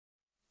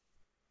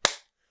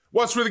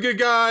What's really good,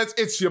 guys?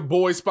 It's your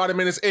boy, Spider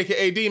Menace,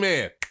 aka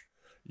D-Man,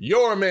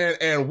 your man,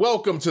 and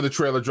welcome to the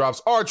Trailer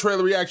Drops, our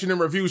trailer reaction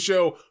and review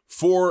show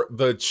for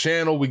the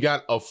channel. We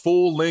got a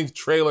full-length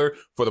trailer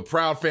for the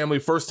Proud Family.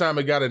 First time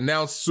it got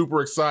announced,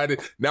 super excited.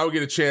 Now we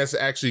get a chance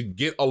to actually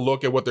get a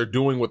look at what they're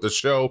doing with the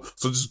show.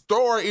 So just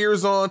throw our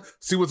ears on,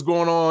 see what's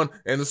going on,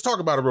 and let's talk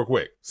about it real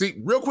quick.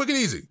 See, real quick and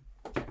easy.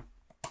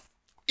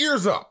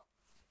 Ears up.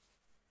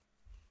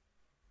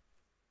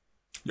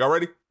 Y'all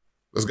ready?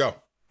 Let's go.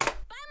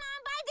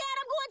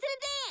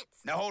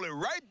 Now hold it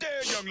right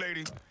there, young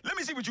lady. Let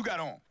me see what you got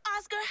on.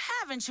 Oscar,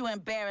 haven't you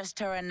embarrassed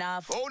her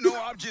enough? Oh, no,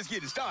 I'm just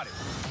getting started.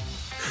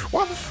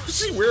 Why is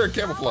she wearing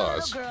camouflage? Our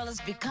little girl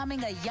is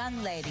becoming a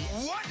young lady.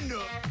 What in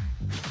the...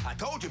 I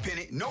told you,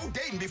 Penny, no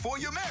dating before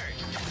you're married.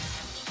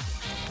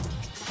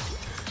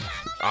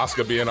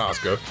 Oscar being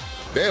Oscar.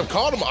 Damn,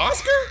 called him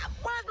Oscar?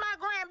 Why's my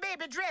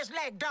grandbaby dressed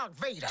like Darth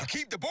Vader? To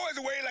keep the boys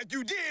away like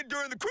you did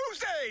during the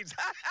Crusades.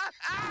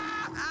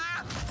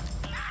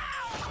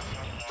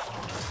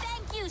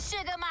 Thank you,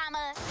 Sugar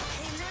Mama.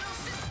 Hey, little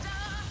sister.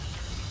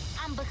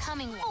 I'm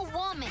becoming a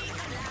woman.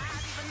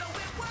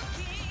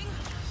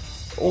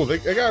 Oh, they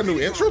got a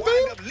new intro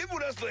thing? Live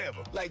with us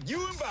forever, like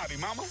you and Bobby,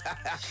 Mama.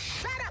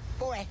 Shut up,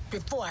 boy,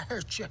 before I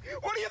hurt you.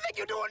 What do you think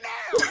you're doing now?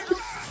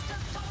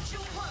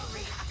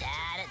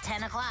 Dad at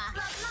 10 o'clock.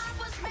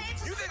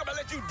 You think I'm gonna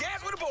let you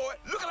dance with a boy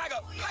looking like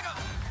a...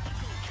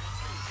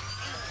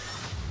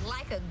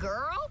 Like a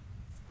girl?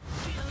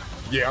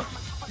 Yeah.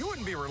 You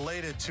wouldn't be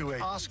related to a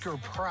Oscar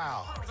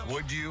Proud,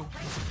 would you?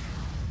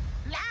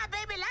 Lie,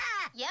 baby,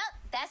 lie. Yep,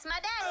 that's my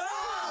daddy.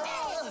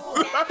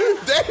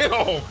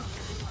 Damn!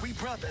 We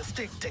brothers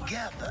stick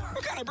together.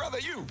 What kind of brother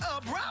are you?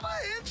 A brother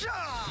in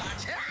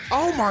charge.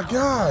 Oh my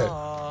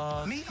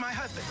God. Meet my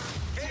husband.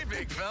 Hey,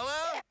 big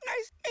fella.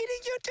 Nice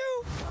meeting you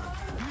too.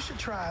 You should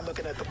try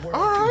looking at the world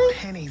All through right.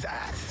 Penny's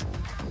eyes.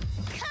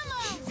 Come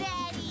on,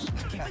 Daddy.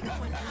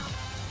 Everybody!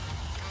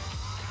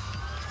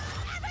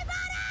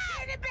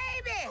 Penny,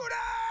 baby!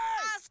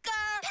 Oscar.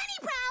 Penny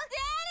Proud,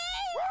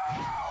 Daddy.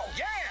 Oh,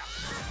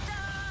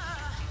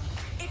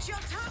 yeah. It's your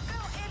time,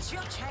 girl. It's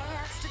your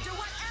chance to do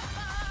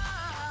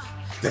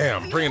whatever.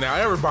 Damn, bringing out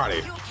everybody.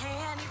 You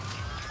can.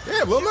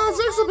 Yeah, Lil Nas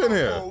X up in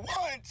here. For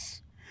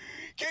once,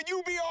 can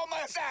you be on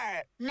my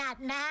side?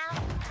 Not now.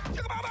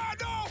 Sugar Mama,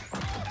 no!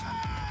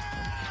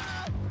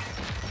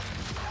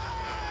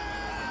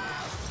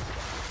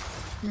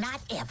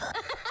 Not ever.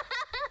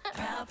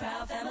 Proud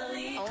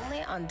Family.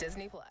 Only on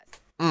Disney Plus.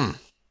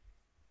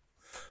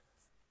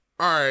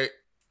 All right.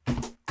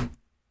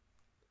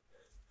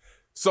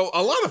 So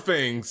a lot of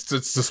things to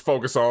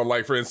focus on,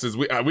 like for instance,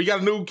 we got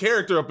a new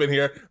character up in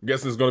here. I'm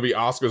guessing it's going to be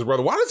Oscar's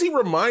brother. Why does he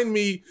remind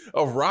me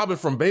of Robin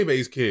from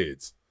Bebe's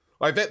Kids?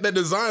 Like that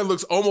design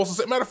looks almost the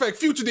same. Matter of fact,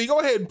 Future D, go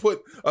ahead and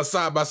put a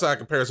side-by-side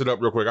comparison up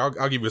real quick.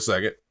 I'll give you a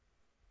second.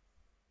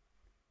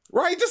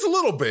 Right, just a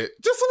little bit,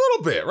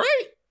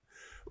 right?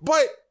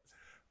 But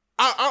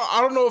I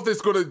don't know if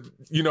it's going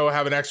to,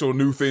 have an actual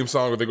new theme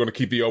song or they're going to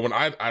keep the old one.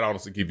 I'd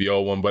honestly keep the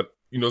old one, but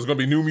there's going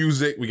to be new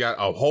music. We got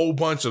a whole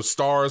bunch of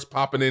stars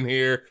popping in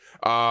here.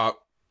 And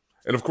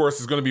of course,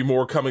 there's going to be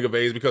more coming of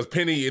age because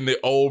Penny in the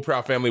old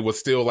Proud Family was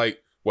still like,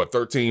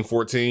 13,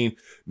 14,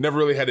 never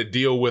really had to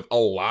deal with a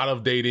lot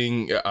of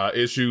dating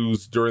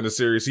issues during the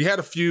series. She had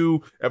a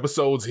few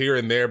episodes here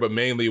and there, but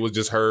mainly it was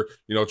just her,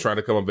 trying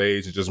to come of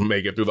age and just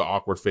make it through the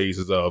awkward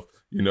phases of,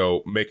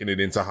 making it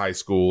into high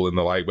school and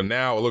the like. But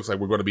now it looks like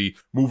we're going to be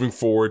moving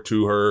forward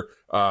to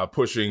her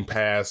pushing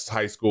past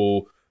high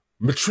school,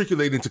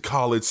 matriculating to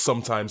college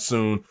sometime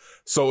soon.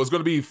 So it's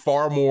going to be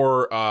far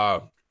more,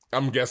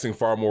 I'm guessing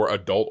far more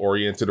adult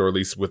oriented, or at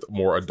least with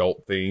more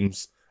adult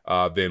themes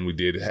than we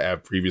did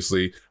have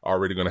previously.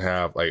 Already going to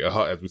have, like,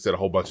 as we said, a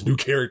whole bunch of new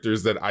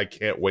characters that I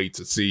can't wait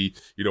to see,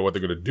 what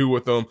they're going to do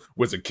with them.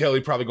 Wizard Kelly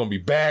probably going to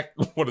be back.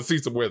 Want to see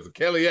some Wizard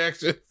Kelly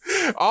action.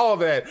 All of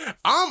that.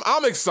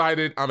 I'm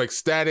excited. I'm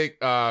ecstatic.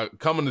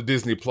 Coming to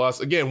Disney Plus.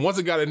 Again, once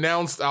it got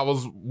announced, I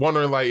was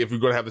wondering, like, if we're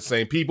going to have the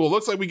same people.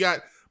 Looks like we got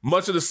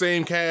much of the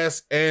same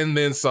cast and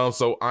then some,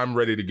 so I'm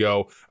ready to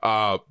go.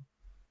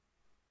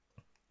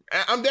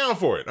 I'm down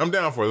for it.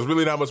 There's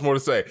really not much more to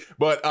say.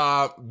 But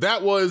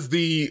that was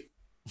the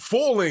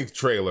full-length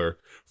trailer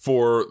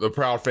for the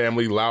Proud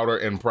Family, Louder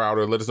and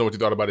Prouder. Let us know what you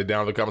thought about it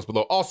down in the comments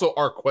below. Also,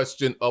 our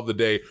question of the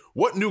day: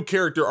 what new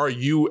character are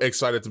you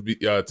excited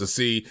to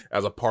see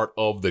as a part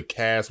of the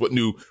cast? What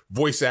new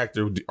voice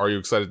actor are you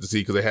excited to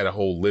see? Because they had a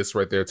whole list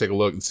right there. Take a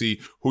look and see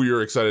who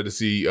you're excited to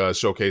see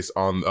showcase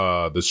on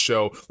the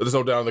show. Let us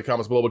know down in the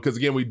comments below, because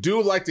again, we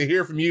do like to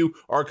hear from you,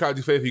 our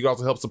Kaiju faith. You can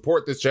also help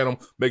support this channel.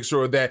 Make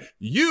sure that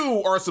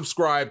you are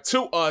subscribed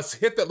to us.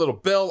 Hit that little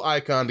bell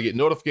icon to get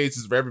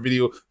notifications for every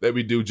video that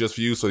we do just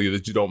for you, so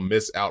that you don't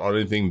miss out on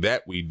anything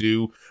that we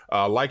do.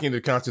 Liking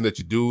the content that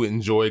you do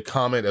enjoy,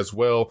 comment as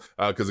well,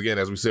 because again,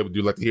 as we said, we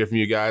do like to hear from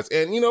you guys.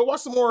 And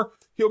watch some more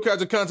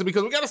HEELKAIJU content,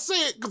 because we gotta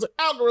say it because of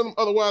algorithm,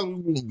 otherwise we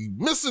will be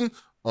missing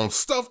on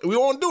stuff, and we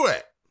won't do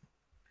that.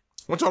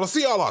 I want y'all to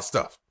see all our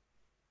stuff.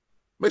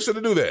 Make sure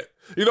to do that.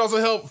 You can also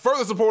help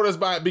further support us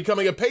by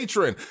becoming a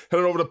patron. Head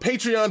on over to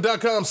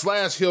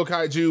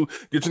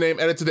patreon.com/HEELKAIJU. Get your name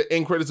added to the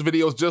end credits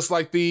videos just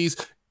like these.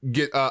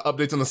 Get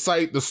updates on the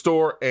site, the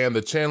store, and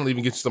the channel.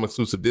 Even get you some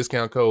exclusive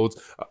discount codes.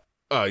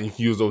 You can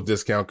use those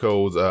discount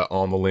codes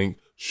on the link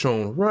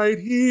shown right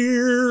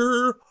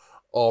here.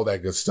 All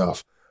that good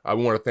stuff. I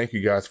want to thank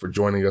you guys for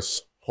joining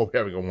us. Hope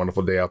you're having a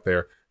wonderful day out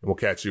there. And we'll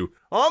catch you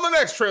on the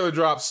next trailer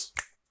drops.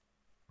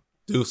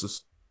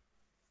 Deuces.